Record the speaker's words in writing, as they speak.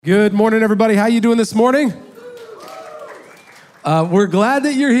Good morning, everybody. How you doing this morning? We're glad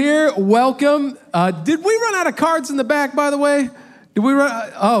that you're here. Welcome. Did we run out of cards in the back, by the way? Did we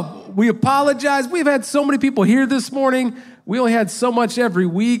run? Oh, we apologize. We've had so many people here this morning. We only had so much every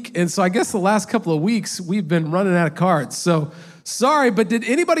week, and so I guess the last couple of weeks we've been running out of cards. So sorry, but did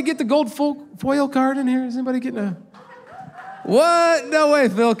anybody get the gold foil card in here? Is anybody getting a... What? No way,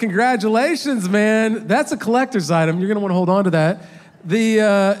 Phil. Congratulations, man. That's a collector's item. You're going to want to hold on to that.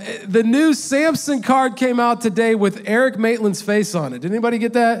 The new Samson card came out today with Eric Maitland's face on it. Did anybody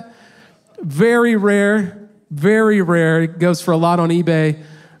get that? Very rare, very rare. It goes for a lot on eBay.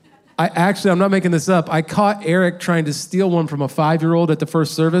 I'm not making this up. I caught Eric trying to steal one from a 5-year-old at the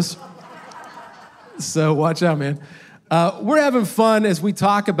first service. So watch out, man. We're having fun as we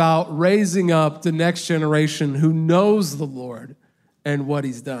talk about raising up the next generation who knows the Lord and what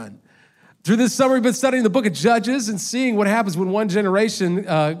he's done. Through this summer, we've been studying the book of Judges and seeing what happens when one generation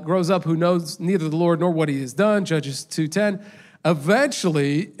grows up who knows neither the Lord nor what he has done, Judges 2:10.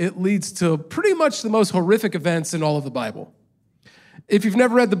 Eventually, it leads to pretty much the most horrific events in all of the Bible. If you've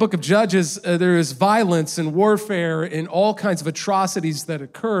never read the book of Judges, there is violence and warfare and all kinds of atrocities that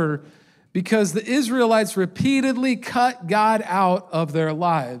occur because the Israelites repeatedly cut God out of their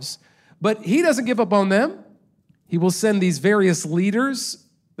lives. But he doesn't give up on them. He will send these various leaders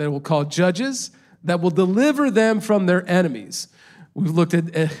that we'll call judges, that will deliver them from their enemies. We've looked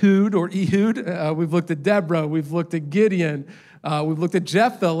at Ehud. We've looked at Deborah. We've looked at Gideon. We've looked at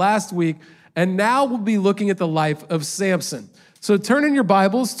Jephthah last week. And now we'll be looking at the life of Samson. So turn in your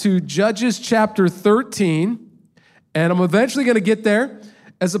Bibles to Judges chapter 13. And I'm eventually going to get there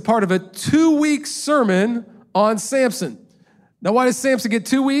as a part of a 2-week sermon on Samson. Now, why does Samson get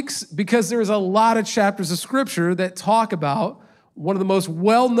 2 weeks? Because there's a lot of chapters of Scripture that talk about one of the most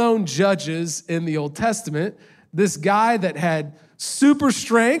well-known judges in the Old Testament, this guy that had super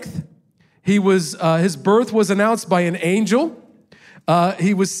strength. His birth was announced by an angel.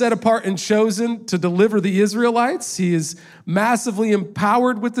 He was set apart and chosen to deliver the Israelites. He is massively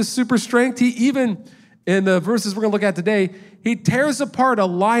empowered with the super strength. He even, in the verses we're going to look at today, he tears apart a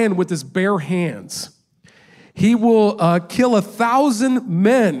lion with his bare hands. He will kill 1,000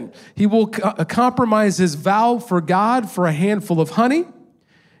 men. He will compromise his vow for God for a handful of honey.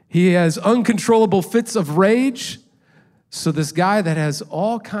 He has uncontrollable fits of rage. So this guy that has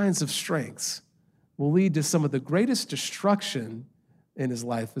all kinds of strengths will lead to some of the greatest destruction in his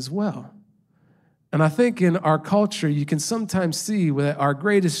life as well. And I think in our culture, you can sometimes see that our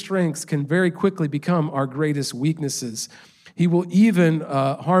greatest strengths can very quickly become our greatest weaknesses. He will even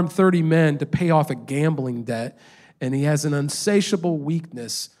harm 30 men to pay off a gambling debt, and he has an insatiable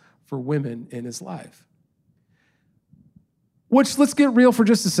weakness for women in his life. Which, let's get real for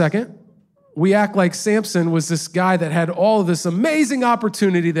just a second. We act like Samson was this guy that had all of this amazing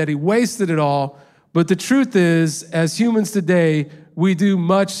opportunity, that he wasted it all. But the truth is, as humans today, we do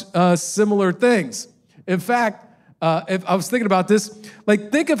much similar things. In fact, if I was thinking about this,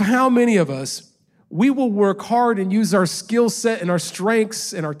 think of how many of us, we will work hard and use our skill set and our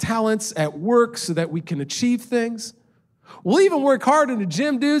strengths and our talents at work so that we can achieve things. We'll even work hard in the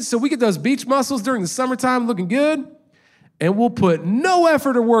gym, dude, so we get those beach muscles during the summertime looking good. And we'll put no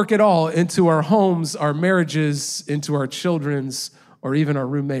effort or work at all into our homes, our marriages, into our children's, or even our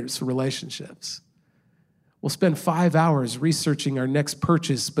roommates' relationships. We'll spend 5 hours researching our next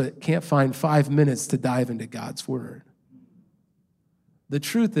purchase, but can't find 5 minutes to dive into God's word. The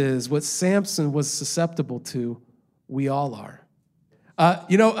truth is, what Samson was susceptible to, we all are.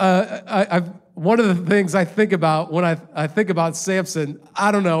 One of the things I think about when I think about Samson,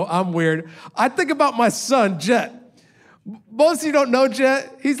 I don't know, I'm weird. I think about my son, Jet. Most of you don't know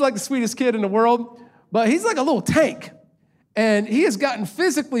Jet. He's like the sweetest kid in the world, but he's like a little tank. And he has gotten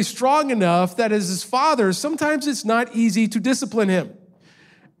physically strong enough that as his father, sometimes it's not easy to discipline him.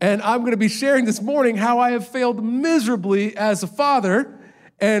 And I'm going to be sharing this morning how I have failed miserably as a father,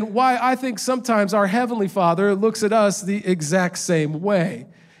 and why I think sometimes our Heavenly Father looks at us the exact same way.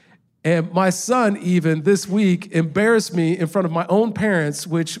 And my son, even this week, embarrassed me in front of my own parents,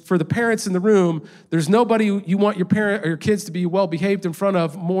 which for the parents in the room, there's nobody you want your parent or your kids to be well-behaved in front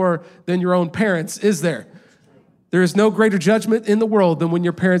of more than your own parents, is there? There is no greater judgment in the world than when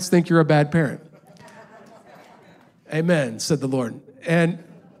your parents think you're a bad parent. Amen, said the Lord. And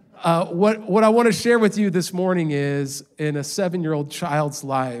what I want to share with you this morning is, in a 7-year-old child's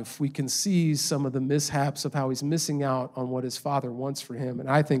life, we can see some of the mishaps of how he's missing out on what his father wants for him. And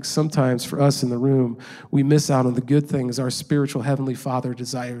I think sometimes for us in the room, we miss out on the good things our spiritual Heavenly Father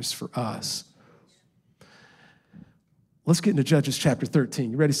desires for us. Let's get into Judges chapter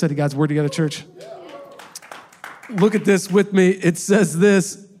 13. You ready to study God's word together, church? Look at this with me. It says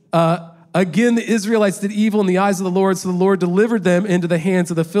this: Again, the Israelites did evil in the eyes of the Lord, so the Lord delivered them into the hands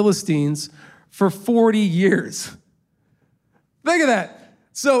of the Philistines for 40 years. Think of that.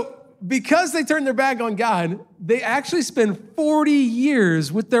 So because they turned their back on God, they actually spend 40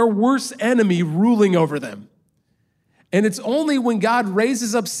 years with their worst enemy ruling over them. And it's only when God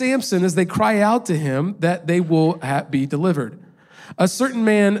raises up Samson as they cry out to him that they will be delivered. A certain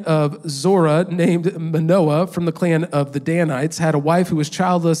man of Zorah named Manoah from the clan of the Danites had a wife who was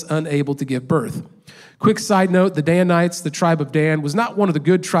childless, unable to give birth. Quick side note, the Danites, the tribe of Dan, was not one of the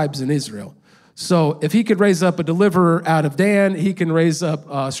good tribes in Israel. So if he could raise up a deliverer out of Dan, he can raise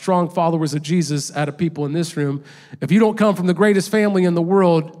up strong followers of Jesus out of people in this room. If you don't come from the greatest family in the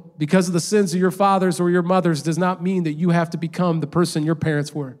world, because of the sins of your fathers or your mothers, does not mean that you have to become the person your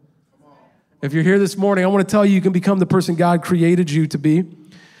parents were. If you're here this morning, I want to tell you, you can become the person God created you to be.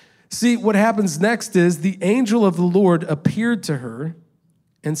 See, what happens next is the angel of the Lord appeared to her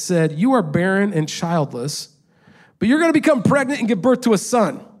and said, you are barren and childless, but you're going to become pregnant and give birth to a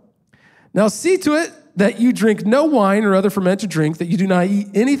son. Now see to it that you drink no wine or other fermented drink, that you do not eat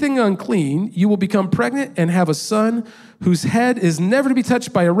anything unclean. You will become pregnant and have a son whose head is never to be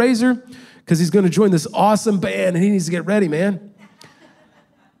touched by a razor, because he's going to join this awesome band and he needs to get ready, man.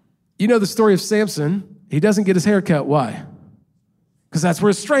 You know the story of Samson. He doesn't get his hair cut. Why? Because that's where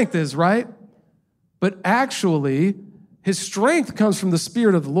his strength is, right? But actually, his strength comes from the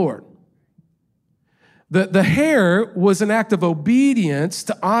Spirit of the Lord. The hair was an act of obedience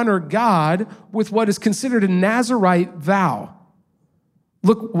to honor God with what is considered a Nazirite vow.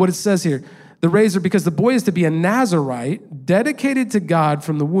 Look what it says here. The razor, because the boy is to be a Nazirite, dedicated to God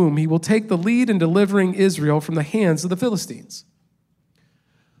from the womb, he will take the lead in delivering Israel from the hands of the Philistines.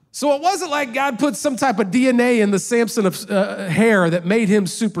 So it wasn't like God put some type of DNA in the Samson of hair that made him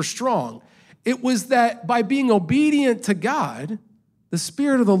super strong. It was that by being obedient to God, the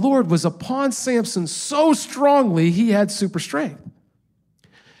Spirit of the Lord was upon Samson so strongly, he had super strength.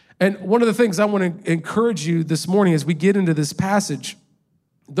 And one of the things I want to encourage you this morning as we get into this passage,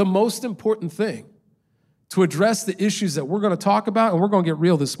 the most important thing to address the issues that we're going to talk about, and we're going to get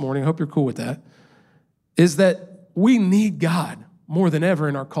real this morning, I hope you're cool with that, is that we need God more than ever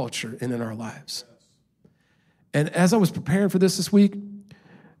in our culture and in our lives. And as I was preparing for this week,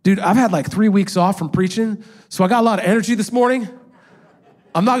 dude, I've had like 3 weeks off from preaching, so I got a lot of energy this morning.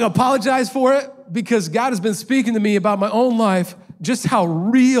 I'm not going to apologize for it, because God has been speaking to me about my own life, just how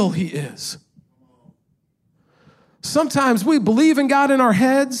real he is. Sometimes we believe in God in our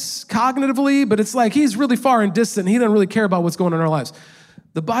heads cognitively, but it's like he's really far and distant. He doesn't really care about what's going on in our lives.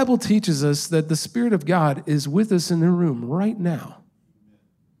 The Bible teaches us that the Spirit of God is with us in the room right now.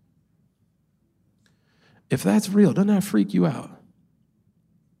 If that's real, doesn't that freak you out?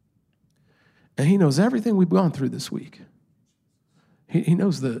 And he knows everything we've gone through this week. He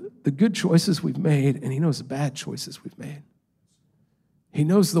knows the good choices we've made, and he knows the bad choices we've made. He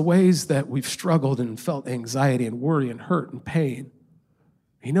knows the ways that we've struggled and felt anxiety and worry and hurt and pain.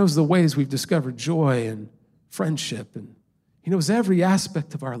 He knows the ways we've discovered joy and friendship, and he knows every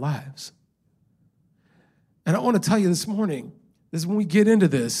aspect of our lives. And I want to tell you this morning, is when we get into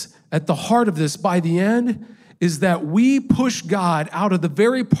this, at the heart of this, by the end, is that we push God out of the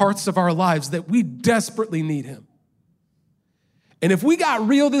very parts of our lives that we desperately need him. And if we got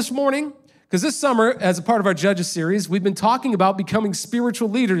real this morning, because this summer, as a part of our Judges series, we've been talking about becoming spiritual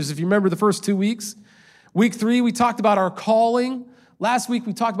leaders. If you remember the first 2 weeks. Week 3, we talked about our calling. Last week,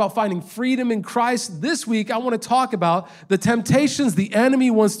 we talked about finding freedom in Christ. This week, I want to talk about the temptations the enemy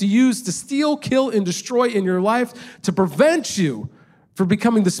wants to use to steal, kill, and destroy in your life to prevent you from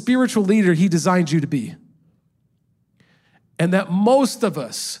becoming the spiritual leader he designed you to be. And that most of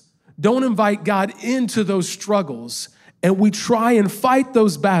us don't invite God into those struggles, and we try and fight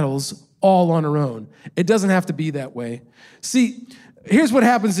those battles all on our own. It doesn't have to be that way. See, here's what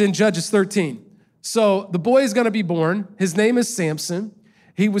happens in Judges 13. So the boy is going to be born. His name is Samson.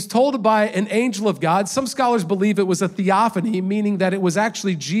 He was told by an angel of God. Some scholars believe it was a theophany, meaning that it was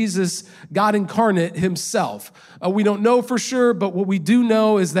actually Jesus, God incarnate himself. We don't know for sure, but what we do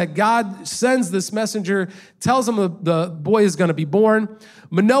know is that God sends this messenger, tells him the boy is going to be born.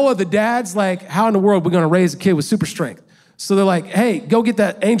 Manoah, the dad's like, how in the world are we going to raise a kid with super strength? So they're like, hey, go get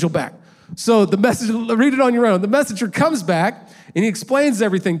that angel back. So the messenger, read it on your own. The messenger comes back and he explains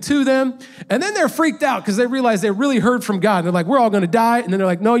everything to them. And then they're freaked out because they realize they really heard from God. They're like, we're all going to die. And then they're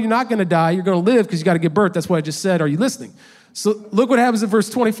like, no, you're not going to die. You're going to live because you got to give birth. That's what I just said. Are you listening? So look what happens in verse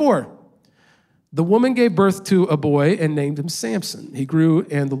 24. The woman gave birth to a boy and named him Samson. He grew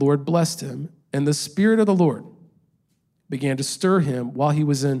and the Lord blessed him. And the Spirit of the Lord began to stir him while he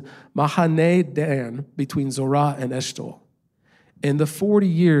was in Mahane Dan between Zorah and Eshtaol. And the 40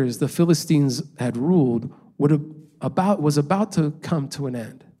 years the Philistines had ruled was about to come to an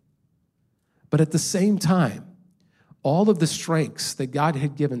end. But at the same time, all of the strengths that God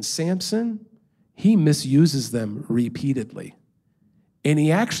had given Samson, he misuses them repeatedly. And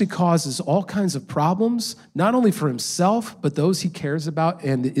he actually causes all kinds of problems, not only for himself, but those he cares about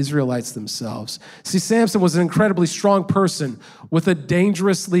and the Israelites themselves. See, Samson was an incredibly strong person with a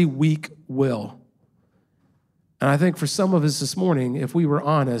dangerously weak will. And I think for some of us this morning, if we were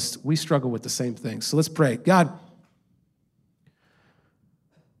honest, we struggle with the same thing. So let's pray. God,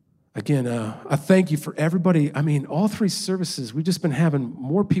 again, I thank you for everybody. I mean, all three services, we've just been having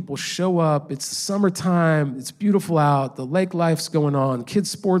more people show up. It's the summertime. It's beautiful out. The lake life's going on.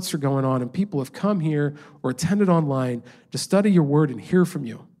 Kids' sports are going on. And people have come here or attended online to study your word and hear from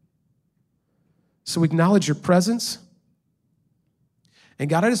you. So we acknowledge your presence. And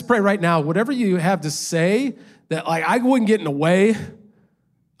God, I just pray right now, whatever you have to say, that like I wouldn't get in the way.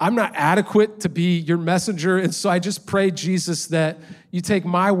 I'm not adequate to be your messenger. And so I just pray, Jesus, that you take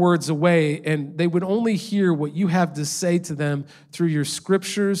my words away and they would only hear what you have to say to them through your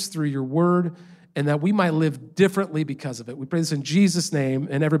scriptures, through your word, and that we might live differently because of it. We pray this in Jesus' name.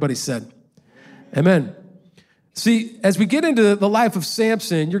 And everybody said, amen. See, as we get into the life of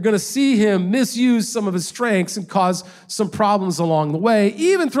Samson, you're going to see him misuse some of his strengths and cause some problems along the way,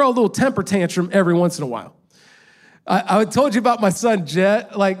 even throw a little temper tantrum every once in a while. I told you about my son,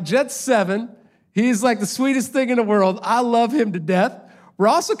 Jet. Like, Jet's 7. He's like the sweetest thing in the world. I love him to death. We're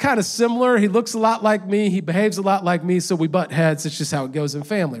also kind of similar. He looks a lot like me. He behaves a lot like me, so we butt heads. It's just how it goes in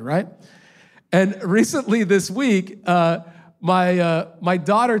family, right? And recently this week, my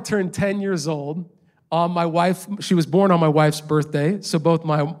daughter turned 10 years old. She was born on my wife's birthday. So both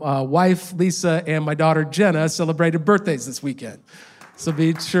my wife, Lisa, and my daughter, Jenna, celebrated birthdays this weekend. So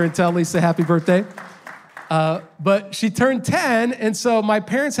be sure and tell Lisa happy birthday. But she turned 10, and so my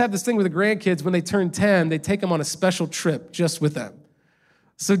parents have this thing with the grandkids. When they turn 10, they take them on a special trip just with them.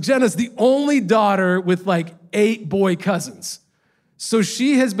 So Jenna's the only daughter with like 8 boy cousins. So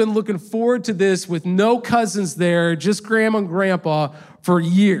she has been looking forward to this with no cousins there, just grandma and grandpa for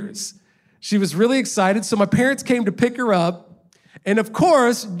years. She was really excited, so my parents came to pick her up, and of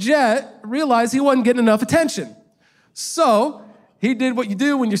course, Jet realized he wasn't getting enough attention. So he did what you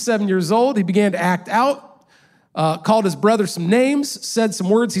do when you're 7 years old. He began to act out. Called his brother some names, said some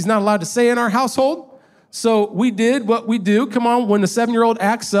words he's not allowed to say in our household. So we did what we do. Come on, when a 7-year-old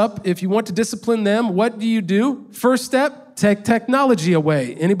acts up, if you want to discipline them, what do? First step, take technology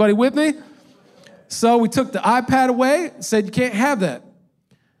away. Anybody with me? So we took the iPad away, said you can't have that.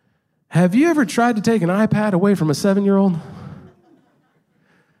 Have you ever tried to take an iPad away from a 7-year-old?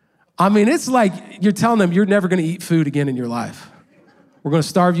 I mean, it's like you're telling them you're never going to eat food again in your life. We're going to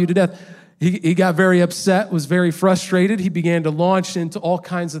starve you to death. He got very upset, was very frustrated. He began to launch into all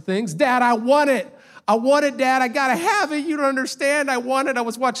kinds of things. Dad, I want it. I want it, Dad. I got to have it. You don't understand. I want it. I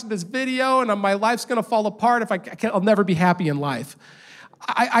was watching this video, and my life's going to fall apart if I'll never be happy in life.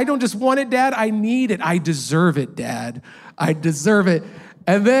 I don't just want it, Dad. I need it. I deserve it, Dad. I deserve it.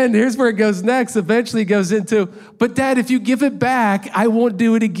 And then here's where it goes next. Eventually it goes into, but Dad, if you give it back, I won't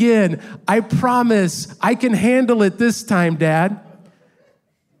do it again. I promise I can handle it this time, Dad.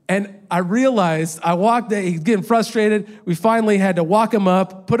 And I realized, I walked in, he's getting frustrated. We finally had to walk him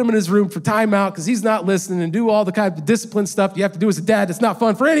up, put him in his room for timeout because he's not listening, and do all the kind of discipline stuff you have to do as a dad that's not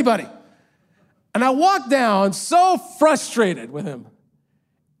fun for anybody. And I walked down so frustrated with him.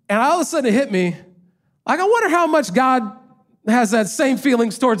 And all of a sudden it hit me, like, I wonder how much God has that same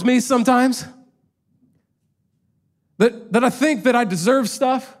feelings towards me sometimes. That I think that I deserve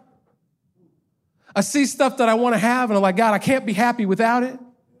stuff. I see stuff that I want to have, and I'm like, God, I can't be happy without it.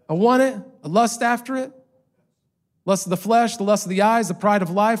 I want it. I lust after it. Lust of the flesh, the lust of the eyes, the pride of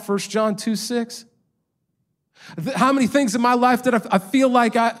life, 1 John 2:6. How many things in my life that I feel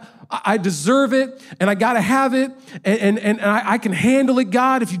like I deserve it and I got to have it and I can handle it,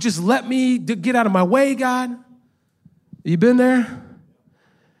 God, if you just let me get out of my way, God. You been there?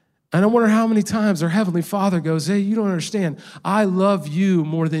 And I wonder how many times our Heavenly Father goes, hey, you don't understand. I love you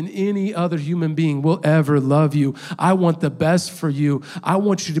more than any other human being will ever love you. I want the best for you. I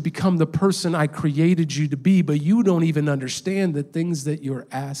want you to become the person I created you to be, but you don't even understand the things that you're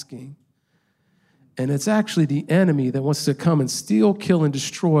asking. And it's actually the enemy that wants to come and steal, kill, and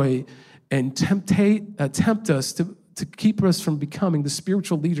destroy and tempt us to keep us from becoming the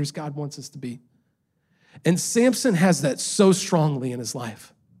spiritual leaders God wants us to be. And Samson has that so strongly in his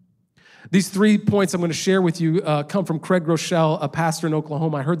life. These 3 points I'm going to share with you come from Craig Rochelle, a pastor in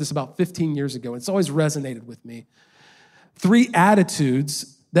Oklahoma. I heard this about 15 years ago. It's always resonated with me. 3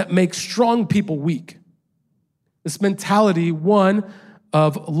 attitudes that make strong people weak. This mentality, one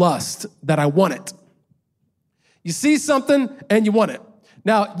of lust, that I want it. You see something and you want it.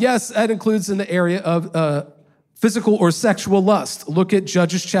 Now, yes, that includes in the area of physical or sexual lust. Look at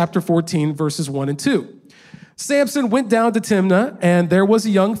Judges chapter 14, verses 1 and 2. Samson went down to Timnah, and there was a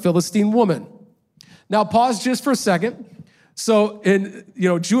young Philistine woman. Now, pause just for a second. So in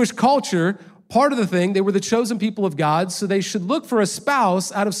Jewish culture, part of the thing, they were the chosen people of God, so they should look for a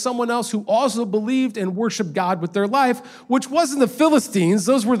spouse out of someone else who also believed and worshiped God with their life, which wasn't the Philistines,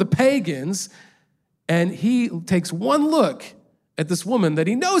 those were the pagans. And he takes one look at this woman that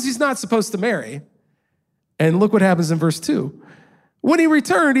he knows he's not supposed to marry. And look what happens in verse 2. When he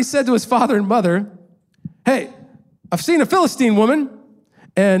returned, he said to his father and mother, "Hey, I've seen a Philistine woman,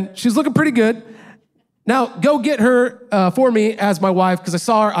 and she's looking pretty good. Now, go get her for me as my wife, because I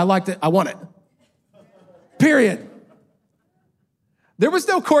saw her, I liked it, I want it." Period. There was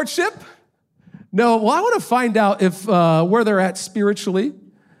no courtship. No, well, I want to find out if where they're at spiritually.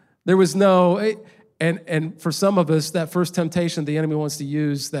 There was no... And for some of us, that first temptation the enemy wants to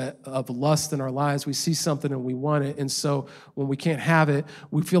use, that of lust in our lives, we see something and we want it. And so when we can't have it,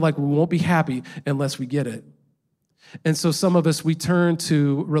 we feel like we won't be happy unless we get it. And so some of us, we turn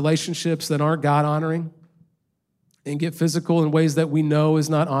to relationships that aren't God-honoring and get physical in ways that we know is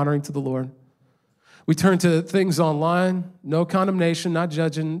not honoring to the Lord. We turn to things online, no condemnation, not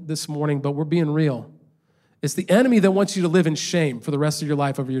judging this morning, but we're being real. It's the enemy that wants you to live in shame for the rest of your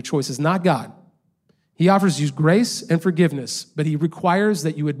life over your choices, not God. He offers you grace and forgiveness, but he requires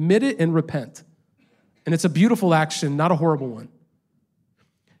that you admit it and repent. And it's a beautiful action, not a horrible one.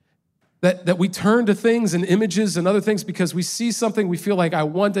 That we turn to things and images and other things because we see something, we feel like I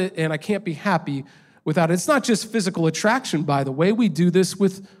want it and I can't be happy without it. It's not just physical attraction, by the way. We do this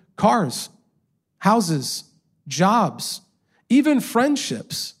with cars, houses, jobs, even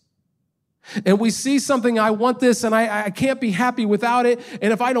friendships. And we see something, I want this, and I can't be happy without it.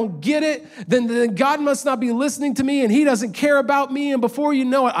 And if I don't get it, then God must not be listening to me, and he doesn't care about me. And before you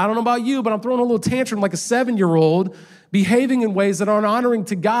know it, I don't know about you, but I'm throwing a little tantrum like a 7-year-old, behaving in ways that aren't honoring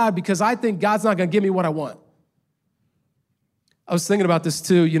to God because I think God's not going to give me what I want. I was thinking about this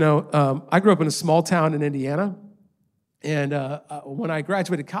too. I grew up in a small town in Indiana. And when I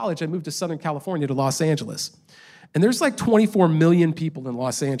graduated college, I moved to Southern California, to Los Angeles. And there's like 24 million people in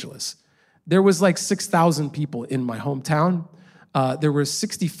Los Angeles. There was like 6,000 people in my hometown. There were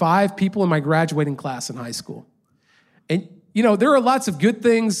 65 people in my graduating class in high school. And, there are lots of good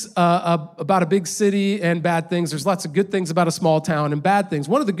things about a big city and bad things. There's lots of good things about a small town and bad things.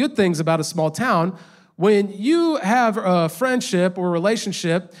 One of the good things about a small town, when you have a friendship or a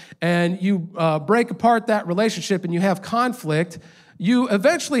relationship and you break apart that relationship and you have conflict, you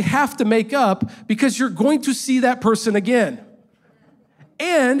eventually have to make up because you're going to see that person again.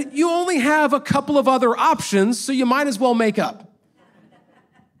 And you only have a couple of other options, so you might as well make up.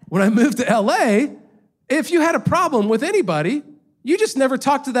 When I moved to LA, if you had a problem with anybody, you just never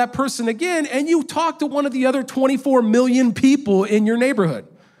talked to that person again, and you talked to one of the other 24 million people in your neighborhood.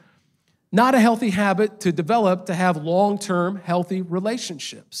 Not a healthy habit to develop to have long-term healthy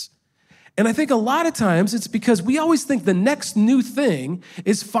relationships. And I think a lot of times it's because we always think the next new thing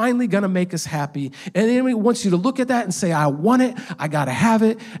is finally going to make us happy. And the enemy wants you to look at that and say, I want it, I got to have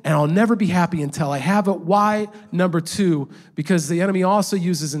it, and I'll never be happy until I have it. Why? Number 2, because the enemy also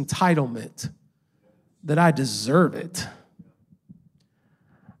uses entitlement, that I deserve it.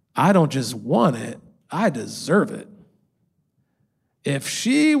 I don't just want it, I deserve it. If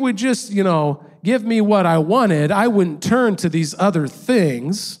she would just, give me what I wanted, I wouldn't turn to these other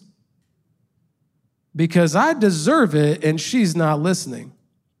things, because I deserve it and she's not listening.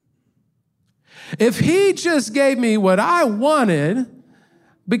 If he just gave me what I wanted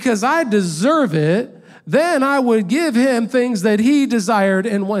because I deserve it, then I would give him things that he desired.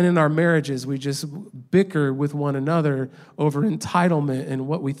 And when in our marriages, we just bicker with one another over entitlement and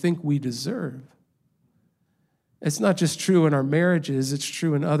what we think we deserve. It's not just true in our marriages, it's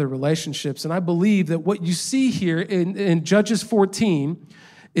true in other relationships. And I believe that what you see here in Judges 14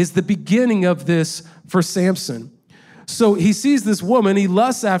 is the beginning of this for Samson. So he sees this woman, he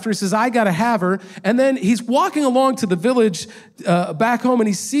lusts after her, he says, I gotta have her. And then he's walking along to the village back home and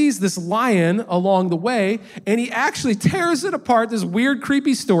he sees this lion along the way and he actually tears it apart, this weird,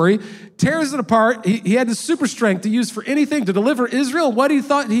 creepy story, tears it apart. He had the super strength to use for anything to deliver Israel. What he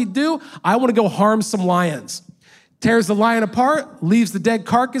thought he'd do? I wanna go harm some lions. Tears the lion apart, leaves the dead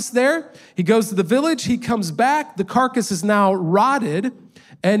carcass there. He goes to the village, he comes back, the carcass is now rotted,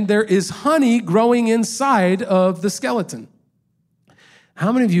 and there is honey growing inside of the skeleton.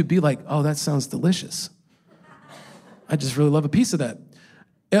 How many of you would be like, oh, that sounds delicious? I just really love a piece of that.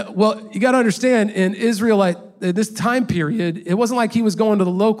 Well, you got to understand, in Israelite, this time period, it wasn't like he was going to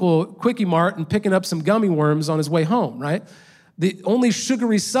the local Quickie Mart and picking up some gummy worms on his way home, right? The only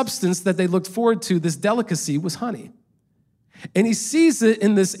sugary substance that they looked forward to, this delicacy, was honey. And he sees it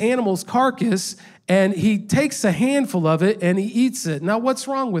in this animal's carcass, and he takes a handful of it and he eats it. Now, what's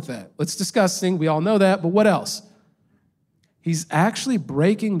wrong with that? It's disgusting. We all know that, but what else? He's actually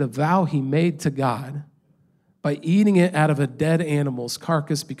breaking the vow he made to God by eating it out of a dead animal's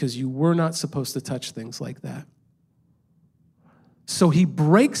carcass, because you were not supposed to touch things like that. So he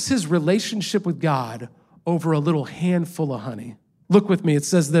breaks his relationship with God over a little handful of honey. Look with me, it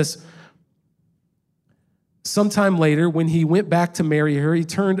says this. Sometime later, when he went back to marry her, he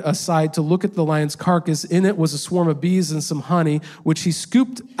turned aside to look at the lion's carcass. In it was a swarm of bees and some honey, which he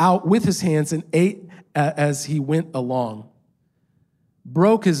scooped out with his hands and ate as he went along.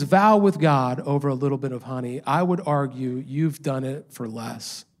 Broke his vow with God over a little bit of honey. I would argue you've done it for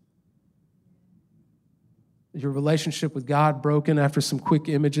less. Your relationship with God broken after some quick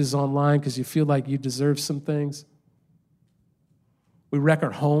images online because you feel like you deserve some things. We wreck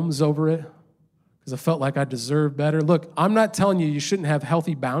our homes over it because I felt like I deserved better. Look, I'm not telling you shouldn't have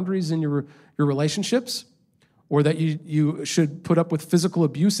healthy boundaries in your relationships, or that you should put up with physical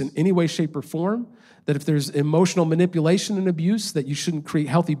abuse in any way, shape, or form. That if there's emotional manipulation and abuse, that you shouldn't create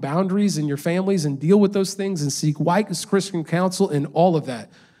healthy boundaries in your families and deal with those things and seek wise Christian counsel and all of that.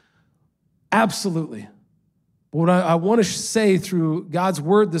 Absolutely. But what I want to say through God's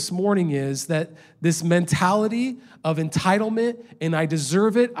word this morning is that this mentality of entitlement and I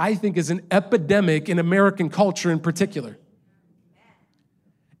deserve it, I think is an epidemic in American culture in particular.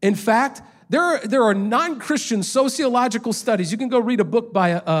 In fact, there are non-Christian sociological studies. You can go read a book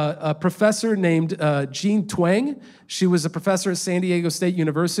by a professor named Jean Twenge. She was a professor at San Diego State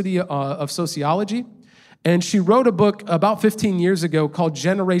University of sociology. And she wrote a book about 15 years ago called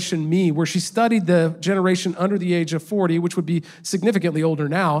Generation Me, where she studied the generation under the age of 40, which would be significantly older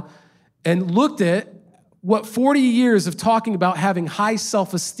now, and looked at what 40 years of talking about having high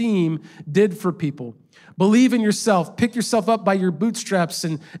self-esteem did for people. Believe in yourself, pick yourself up by your bootstraps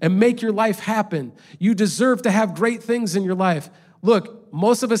and make your life happen. You deserve to have great things in your life. Look,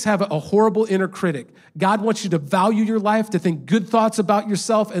 most of us have a horrible inner critic. God wants you to value your life, to think good thoughts about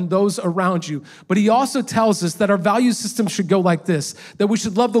yourself and those around you. But he also tells us that our value system should go like this, that we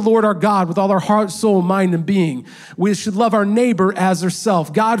should love the Lord our God with all our heart, soul, mind, and being. We should love our neighbor as ourselves.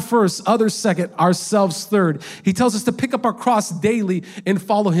 God first, others second, ourselves third. He tells us to pick up our cross daily and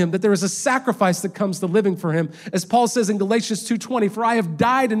follow him, that there is a sacrifice that comes to living for him. As Paul says in Galatians 2:20, for I have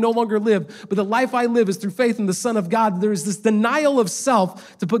died and no longer live, but the life I live is through faith in the Son of God. There is this denial of self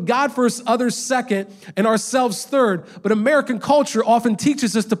to put God first, others second, and ourselves third. But American culture often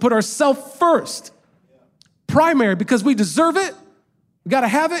teaches us to put ourselves first, primary, because we deserve it. We got to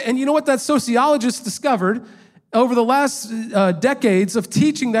have it. And you know what that sociologist discovered? Over the last decades of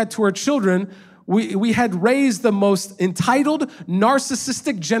teaching that to our children, we had raised the most entitled,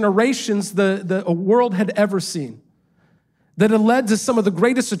 narcissistic generations the world had ever seen. That had led to some of the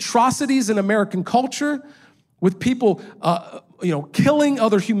greatest atrocities in American culture, with people killing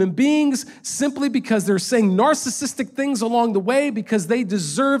other human beings simply because they're saying narcissistic things along the way because they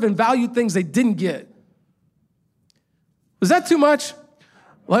deserve and value things they didn't get. Was that too much?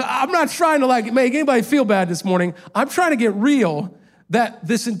 Like, I'm not trying to make anybody feel bad this morning. I'm trying to get real that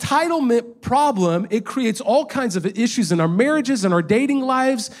this entitlement problem, it creates all kinds of issues in our marriages and our dating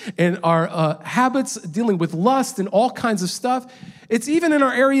lives and our habits dealing with lust and all kinds of stuff. It's even in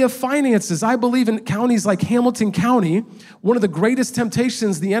our area of finances. I believe in counties like Hamilton County, one of the greatest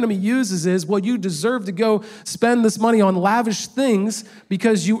temptations the enemy uses is, well, you deserve to go spend this money on lavish things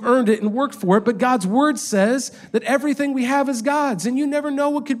because you earned it and worked for it. But God's word says that everything we have is God's, and you never know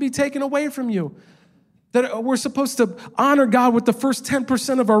what could be taken away from you. That we're supposed to honor God with the first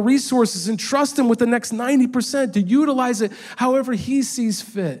 10% of our resources and trust him with the next 90% to utilize it however he sees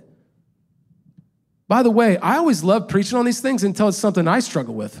fit. By the way, I always love preaching on these things until it's something I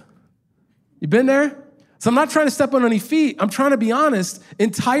struggle with. You been there? So I'm not trying to step on any feet. I'm trying to be honest.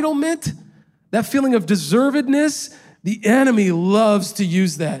 Entitlement, that feeling of deservedness, the enemy loves to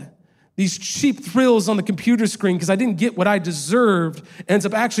use that. These cheap thrills on the computer screen because I didn't get what I deserved ends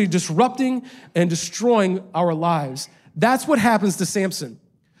up actually disrupting and destroying our lives. That's what happens to Samson.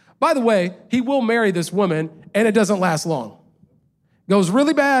 By the way, he will marry this woman, and it doesn't last long. Goes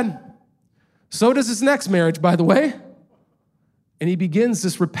really bad. So does his next marriage, by the way. And he begins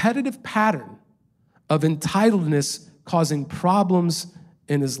this repetitive pattern of entitledness causing problems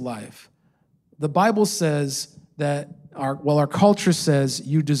in his life. The Bible says that our culture says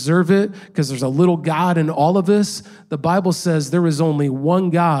you deserve it because there's a little God in all of us, the Bible says there is only one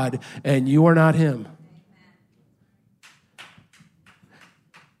God and you are not him.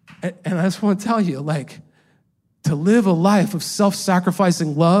 And I just want to tell you, to live a life of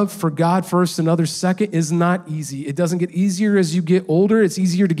self-sacrificing love for God first and others second is not easy. It doesn't get easier as you get older. It's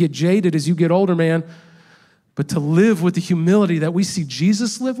easier to get jaded as you get older, man. But to live with the humility that we see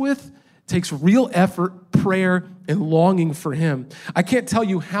Jesus live with takes real effort, prayer, and longing for him. I can't tell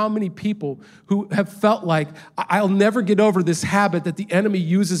you how many people who have felt like, I'll never get over this habit that the enemy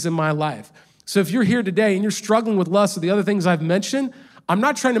uses in my life. So if you're here today and you're struggling with lust or the other things I've mentioned, I'm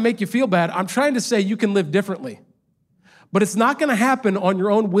not trying to make you feel bad. I'm trying to say you can live differently. But it's not going to happen on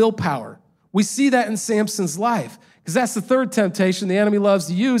your own willpower. We see that in Samson's life, because that's the third temptation the enemy loves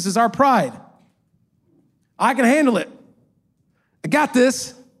to use is our pride. I can handle it. I got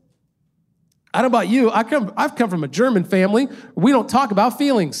this. I don't know about you. I've come from a German family. We don't talk about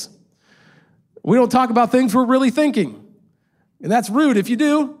feelings. We don't talk about things we're really thinking. And that's rude. If you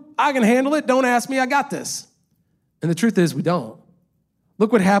do, I can handle it. Don't ask me. I got this. And the truth is we don't.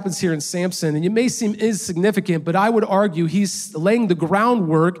 Look what happens here in Samson, and it may seem insignificant, but I would argue he's laying the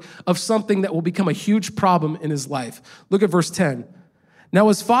groundwork of something that will become a huge problem in his life. Look at verse 10. Now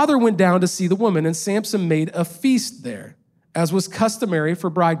his father went down to see the woman, and Samson made a feast there, as was customary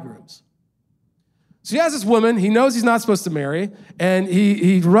for bridegrooms. So he has this woman, he knows he's not supposed to marry, and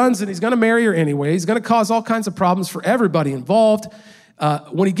he runs and he's going to marry her anyway. He's going to cause all kinds of problems for everybody involved.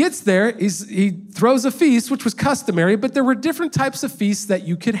 When he gets there, he throws a feast, which was customary, but there were different types of feasts that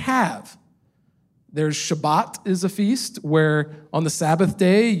you could have. There's Shabbat is a feast where on the Sabbath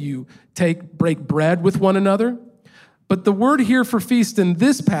day you break bread with one another. But the word here for feast in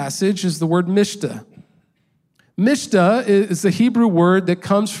this passage is the word mishta. Mishta is the Hebrew word that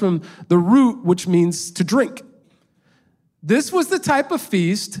comes from the root, which means to drink. This was the type of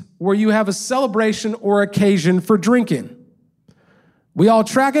feast where you have a celebration or occasion for drinking. We all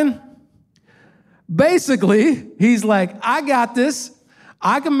tracking? Basically, he's like, I got this.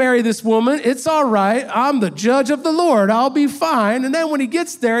 I can marry this woman. It's all right. I'm the judge of the Lord. I'll be fine. And then when he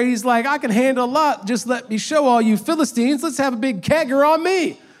gets there, he's like, I can handle a lot. Just let me show all you Philistines. Let's have a big kegger on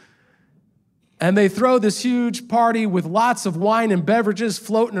me. And they throw this huge party with lots of wine and beverages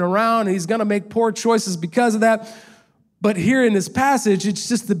floating around. And he's going to make poor choices because of that. But here in this passage, it's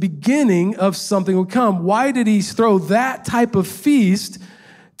just the beginning of something will come. Why did he throw that type of feast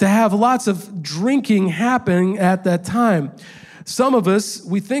to have lots of drinking happening at that time? Some of us,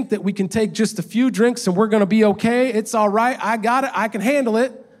 we think that we can take just a few drinks and we're going to be okay. It's all right. I got it. I can handle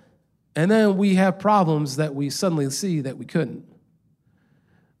it. And then we have problems that we suddenly see that we couldn't.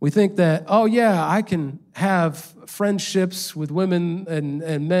 We think that, oh yeah, I can have friendships with women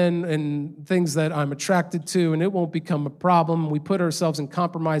and men and things that I'm attracted to, and it won't become a problem. We put ourselves in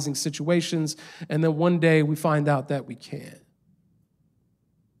compromising situations, and then one day we find out that we can't.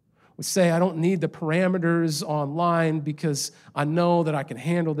 We say, I don't need the parameters online because I know that I can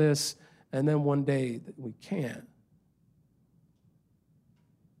handle this, and then one day we can't.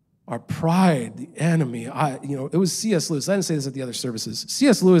 Our pride, the enemy, it was C.S. Lewis. I didn't say this at the other services.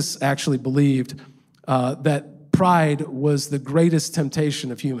 C.S. Lewis actually believed that pride was the greatest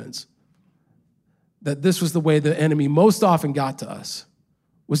temptation of humans. That this was the way the enemy most often got to us,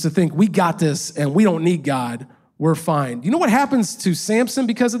 was to think we got this and we don't need God, we're fine. You know what happens to Samson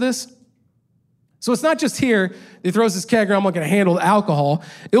because of this? So it's not just here, he throws his kegger, I'm not going to handle the alcohol.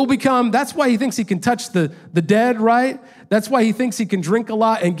 It will become, that's why he thinks he can touch the dead, right? That's why he thinks he can drink a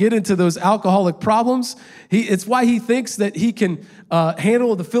lot and get into those alcoholic problems. It's why he thinks that he can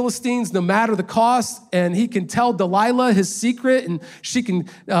handle the Philistines no matter the cost, and he can tell Delilah his secret, and she can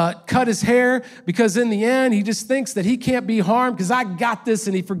cut his hair, because in the end, he just thinks that he can't be harmed because I got this,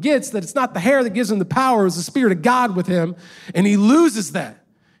 and he forgets that it's not the hair that gives him the power, it's the Spirit of God with him, and he loses that.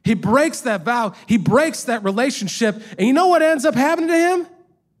 He breaks that vow. He breaks that relationship. And you know what ends up happening to him?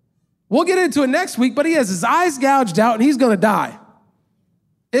 We'll get into it next week, but he has his eyes gouged out and he's going to die.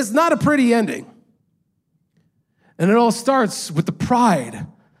 It's not a pretty ending. And it all starts with the pride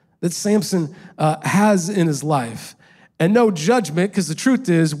that Samson has in his life. And no judgment, because the truth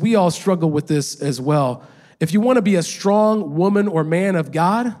is we all struggle with this as well. If you want to be a strong woman or man of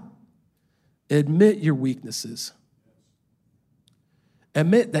God, admit your weaknesses.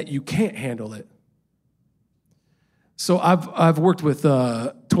 Admit that you can't handle it. So I've worked with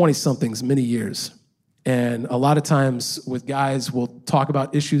 20-somethings many years, and a lot of times with guys, we'll talk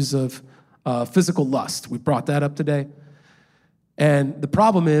about issues of physical lust. We brought that up today. And the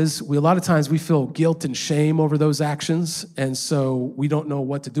problem is, a lot of times we feel guilt and shame over those actions, and so we don't know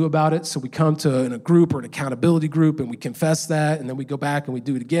what to do about it. So we come to a group or an accountability group, and we confess that, and then we go back and we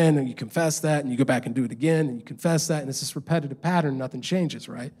do it again, and you confess that, and you go back and do it again, and you confess that, and it's this repetitive pattern. Nothing changes,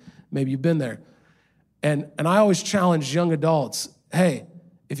 right? Maybe you've been there. And I always challenge young adults, hey,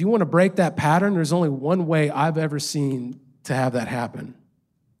 if you want to break that pattern, there's only one way I've ever seen to have that happen.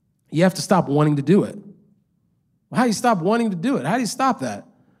 You have to stop wanting to do it. Well, how do you stop wanting to do it? How do you stop that?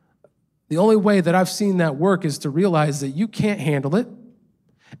 The only way that I've seen that work is to realize that you can't handle it,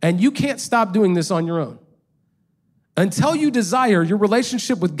 and you can't stop doing this on your own. Until you desire your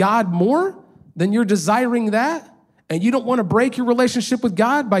relationship with God more than you're desiring that, and you don't want to break your relationship with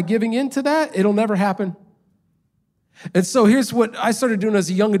God by giving in to that, it'll never happen. And so here's what I started doing as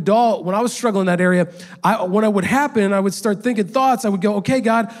a young adult. When I was struggling in that area, when it would happen, I would start thinking thoughts. I would go, okay,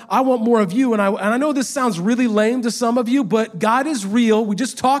 God, I want more of you. And I know this sounds really lame to some of you, but God is real. We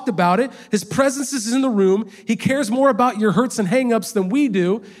just talked about it. His presence is in the room. He cares more about your hurts and hangups than we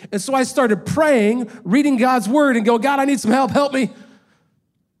do. And so I started praying, reading God's word, and go, God, I need some help. Help me.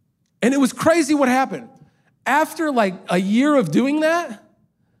 And it was crazy what happened. After like a year of doing that,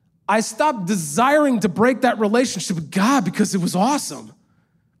 I stopped desiring to break that relationship with God because it was awesome.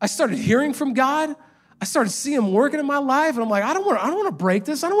 I started hearing from God. I started seeing him working in my life. And I'm like, I don't want to break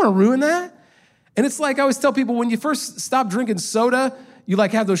this. I don't want to ruin that. And it's like I always tell people, when you first stop drinking soda, you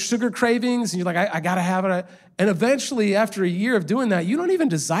like have those sugar cravings and you're like, I got to have it. And eventually after a year of doing that, you don't even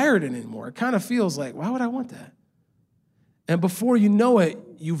desire it anymore. It kind of feels like, why would I want that? And before you know it,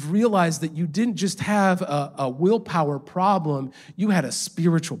 you've realized that you didn't just have a willpower problem, you had a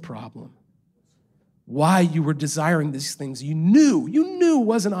spiritual problem. Why you were desiring these things you knew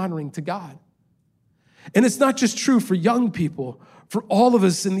wasn't honoring to God. And it's not just true for young people. For all of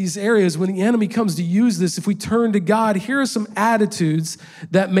us in these areas, when the enemy comes to use this, if we turn to God, here are some attitudes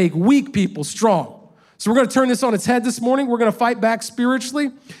that make weak people strong. So we're going to turn this on its head this morning. We're going to fight back spiritually.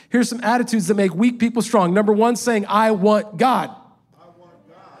 Here's some attitudes that make weak people strong. Number one, saying, I want God. I want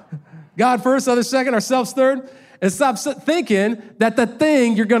God. God first, others second, ourselves third. And stop thinking that the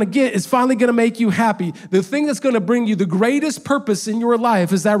thing you're going to get is finally going to make you happy. The thing that's going to bring you the greatest purpose in your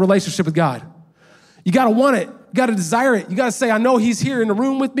life is that relationship with God. You got to want it. You got to desire it. You got to say, I know he's here in the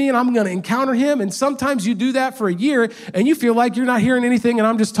room with me and I'm going to encounter him. And sometimes you do that for a year and you feel like you're not hearing anything and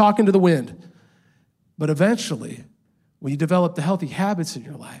I'm just talking to the wind. But eventually, when you develop the healthy habits in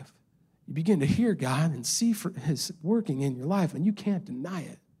your life, you begin to hear God and see his working in your life, and you can't deny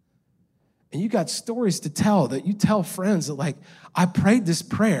it. And you got stories to tell that you tell friends that, like, I prayed this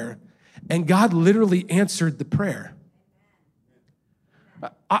prayer, and God literally answered the prayer.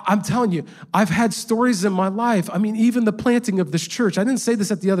 I'm telling you, I've had stories in my life. I mean, even the planting of this church. I didn't say this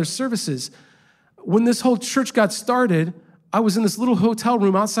at the other services. When this whole church got started, I was in this little hotel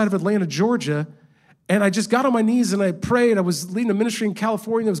room outside of Atlanta, Georgia, and I just got on my knees and I prayed. I was leading a ministry in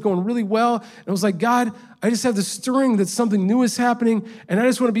California that was going really well. And I was like, God, I just have this stirring that something new is happening. And I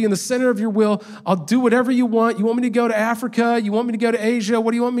just want to be in the center of your will. I'll do whatever you want. You want me to go to Africa? You want me to go to Asia?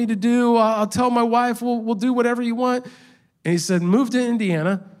 What do you want me to do? I'll tell my wife, we'll do whatever you want. And he said, move to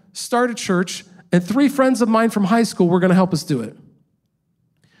Indiana, start a church, and 3 friends of mine from high school were going to help us do it.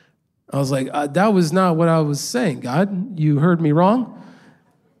 I was like, that was not what I was saying, God. You heard me wrong.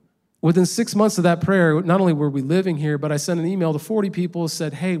 Within 6 months of that prayer, not only were we living here, but I sent an email to 40 people,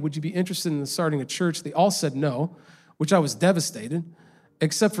 said, hey, would you be interested in starting a church? They all said no, which I was devastated,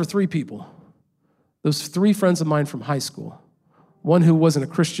 except for 3 people. Those 3 friends of mine from high school. One who wasn't a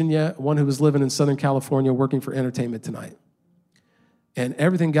Christian yet, one who was living in Southern California working for Entertainment Tonight. And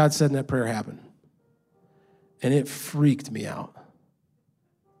everything God said in that prayer happened. And it freaked me out.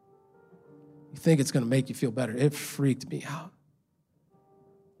 You think it's going to make you feel better. It freaked me out.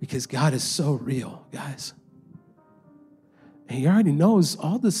 Because God is so real, guys. And he already knows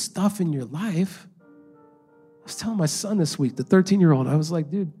all the stuff in your life. I was telling my son this week, the 13-year-old, I was like,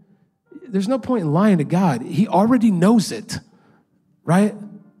 dude, there's no point in lying to God. He already knows it, right?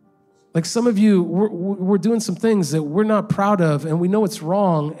 Like some of you, we're doing some things that we're not proud of, and we know it's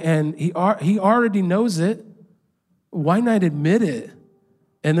wrong, and he already knows it. Why not admit it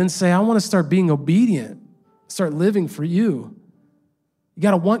and then say, I want to start being obedient, start living for you? You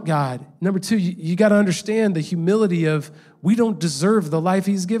got to want God. Number 2, you got to understand the humility of we don't deserve the life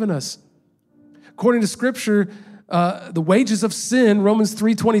he's given us. According to Scripture, the wages of sin, Romans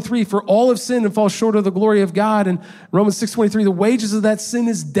 3:23, for all have sinned and fall short of the glory of God. And Romans 6:23, the wages of that sin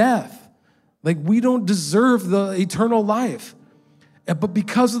is death. Like we don't deserve the eternal life. But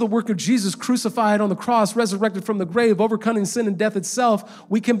because of the work of Jesus, crucified on the cross, resurrected from the grave, overcoming sin and death itself,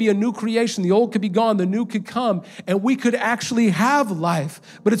 we can be a new creation. The old could be gone, the new could come, and we could actually have life.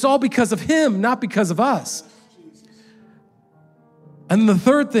 But it's all because of him, not because of us. And the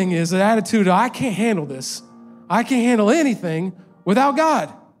third thing is an attitude of, I can't handle this. I can't handle anything without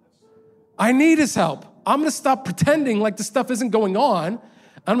God. I need his help. I'm going to stop pretending like this stuff isn't going on.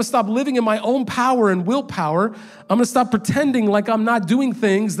 I'm going to stop living in my own power and willpower. I'm going to stop pretending like I'm not doing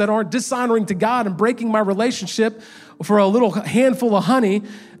things that aren't dishonoring to God and breaking my relationship for a little handful of honey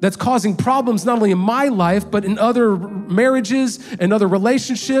that's causing problems not only in my life, but in other marriages and other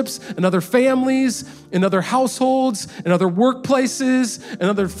relationships and other families and other households and other workplaces and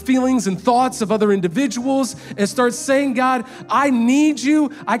other feelings and thoughts of other individuals, and start saying, God, I need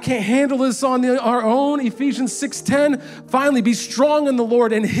you. I can't handle this on our own. Ephesians 6:10, finally be strong in the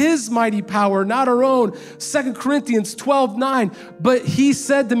Lord and his mighty power, not our own. 2 Corinthians 12:9, but he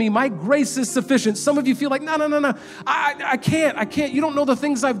said to me, my grace is sufficient. Some of you feel like, no. I can't. You don't know the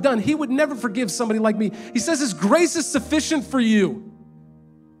things I've done. He would never forgive somebody like me. He says his grace is sufficient for you,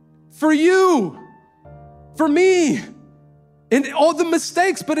 for me, and all the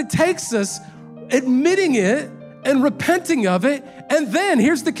mistakes, but it takes us admitting it and repenting of it. And then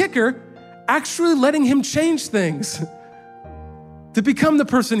here's the kicker, actually letting him change things to become the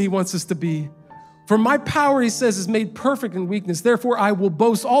person he wants us to be. For my power, he says, is made perfect in weakness. Therefore, I will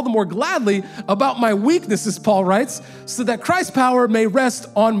boast all the more gladly about my weaknesses, Paul writes, so that Christ's power may rest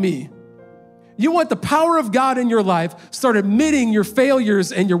on me. You want the power of God in your life, start admitting your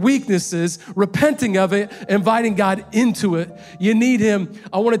failures and your weaknesses, repenting of it, inviting God into it. You need him.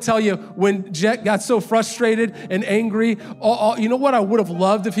 I want to tell you, when Jet got so frustrated and angry, you know what I would have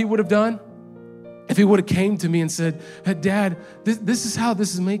loved if he would have done? If he would have came to me and said, hey, Dad, this is how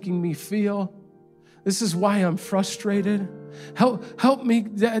this is making me feel. This is why I'm frustrated. Help me,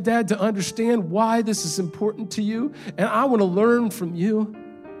 Dad, to understand why this is important to you. And I want to learn from you.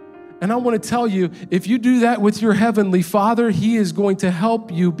 And I want to tell you, if you do that with your heavenly Father, he is going to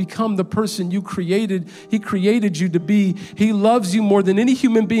help you become the person he created you to be. He loves you more than any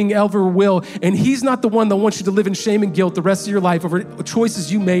human being ever will. And he's not the one that wants you to live in shame and guilt the rest of your life over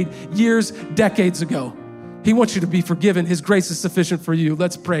choices you made years, decades ago. He wants you to be forgiven. His grace is sufficient for you.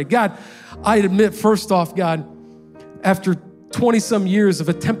 Let's pray. God, I admit, first off, God, after 20-some years of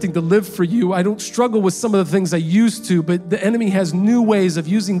attempting to live for you, I don't struggle with some of the things I used to, but the enemy has new ways of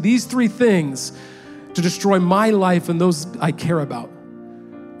using these three things to destroy my life and those I care about.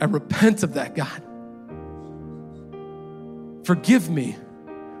 I repent of that, God. Forgive me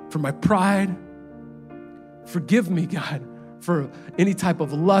for my pride. Forgive me, God, for any type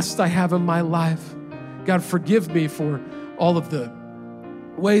of lust I have in my life. God, forgive me for all of the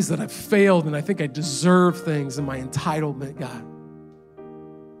ways that I've failed and I think I deserve things in my entitlement, God.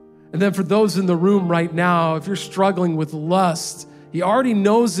 And then for those in the room right now, if you're struggling with lust, he already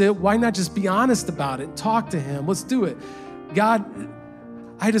knows it. Why not just be honest about it? Talk to him. Let's do it. God,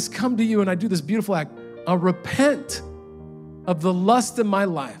 I just come to you and I do this beautiful act. I repent of the lust in my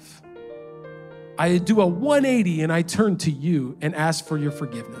life. I do a 180 and I turn to you and ask for your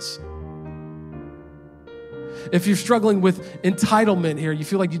forgiveness. If you're struggling with entitlement here, you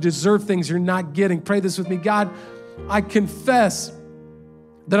feel like you deserve things you're not getting, pray this with me. God, I confess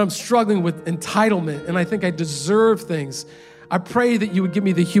that I'm struggling with entitlement and I think I deserve things. I pray that you would give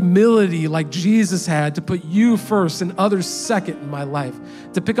me the humility like Jesus had to put you first and others second in my life,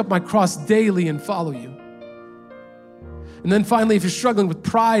 to pick up my cross daily and follow you. And then finally, if you're struggling with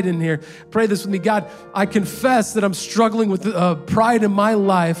pride in here, pray this with me. God, I confess that I'm struggling with pride in my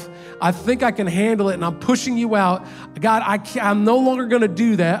life. I think I can handle it and I'm pushing you out. God, I'm no longer going to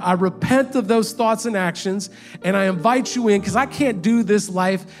do that. I repent of those thoughts and actions and I invite you in because I can't do this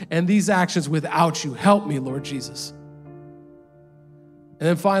life and these actions without you. Help me, Lord Jesus. And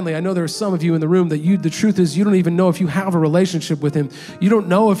then finally, I know there are some of you in the room that the truth is you don't even know if you have a relationship with him. You don't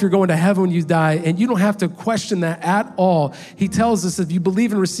know if you're going to heaven when you die, and you don't have to question that at all. He tells us if you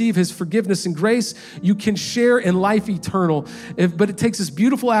believe and receive his forgiveness and grace, you can share in life eternal. But it takes this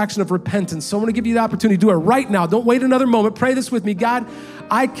beautiful action of repentance. So I want to give you the opportunity to do it right now. Don't wait another moment. Pray this with me. God,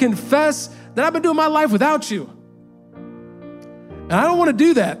 I confess that I've been doing my life without you. And I don't want to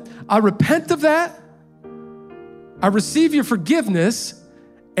do that. I repent of that. I receive your forgiveness.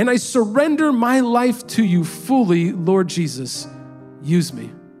 And I surrender my life to you fully, Lord Jesus. Use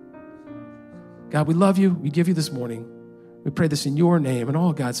me. God, we love you. We give you this morning. We pray this in your name. And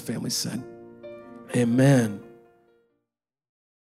all God's family said, amen.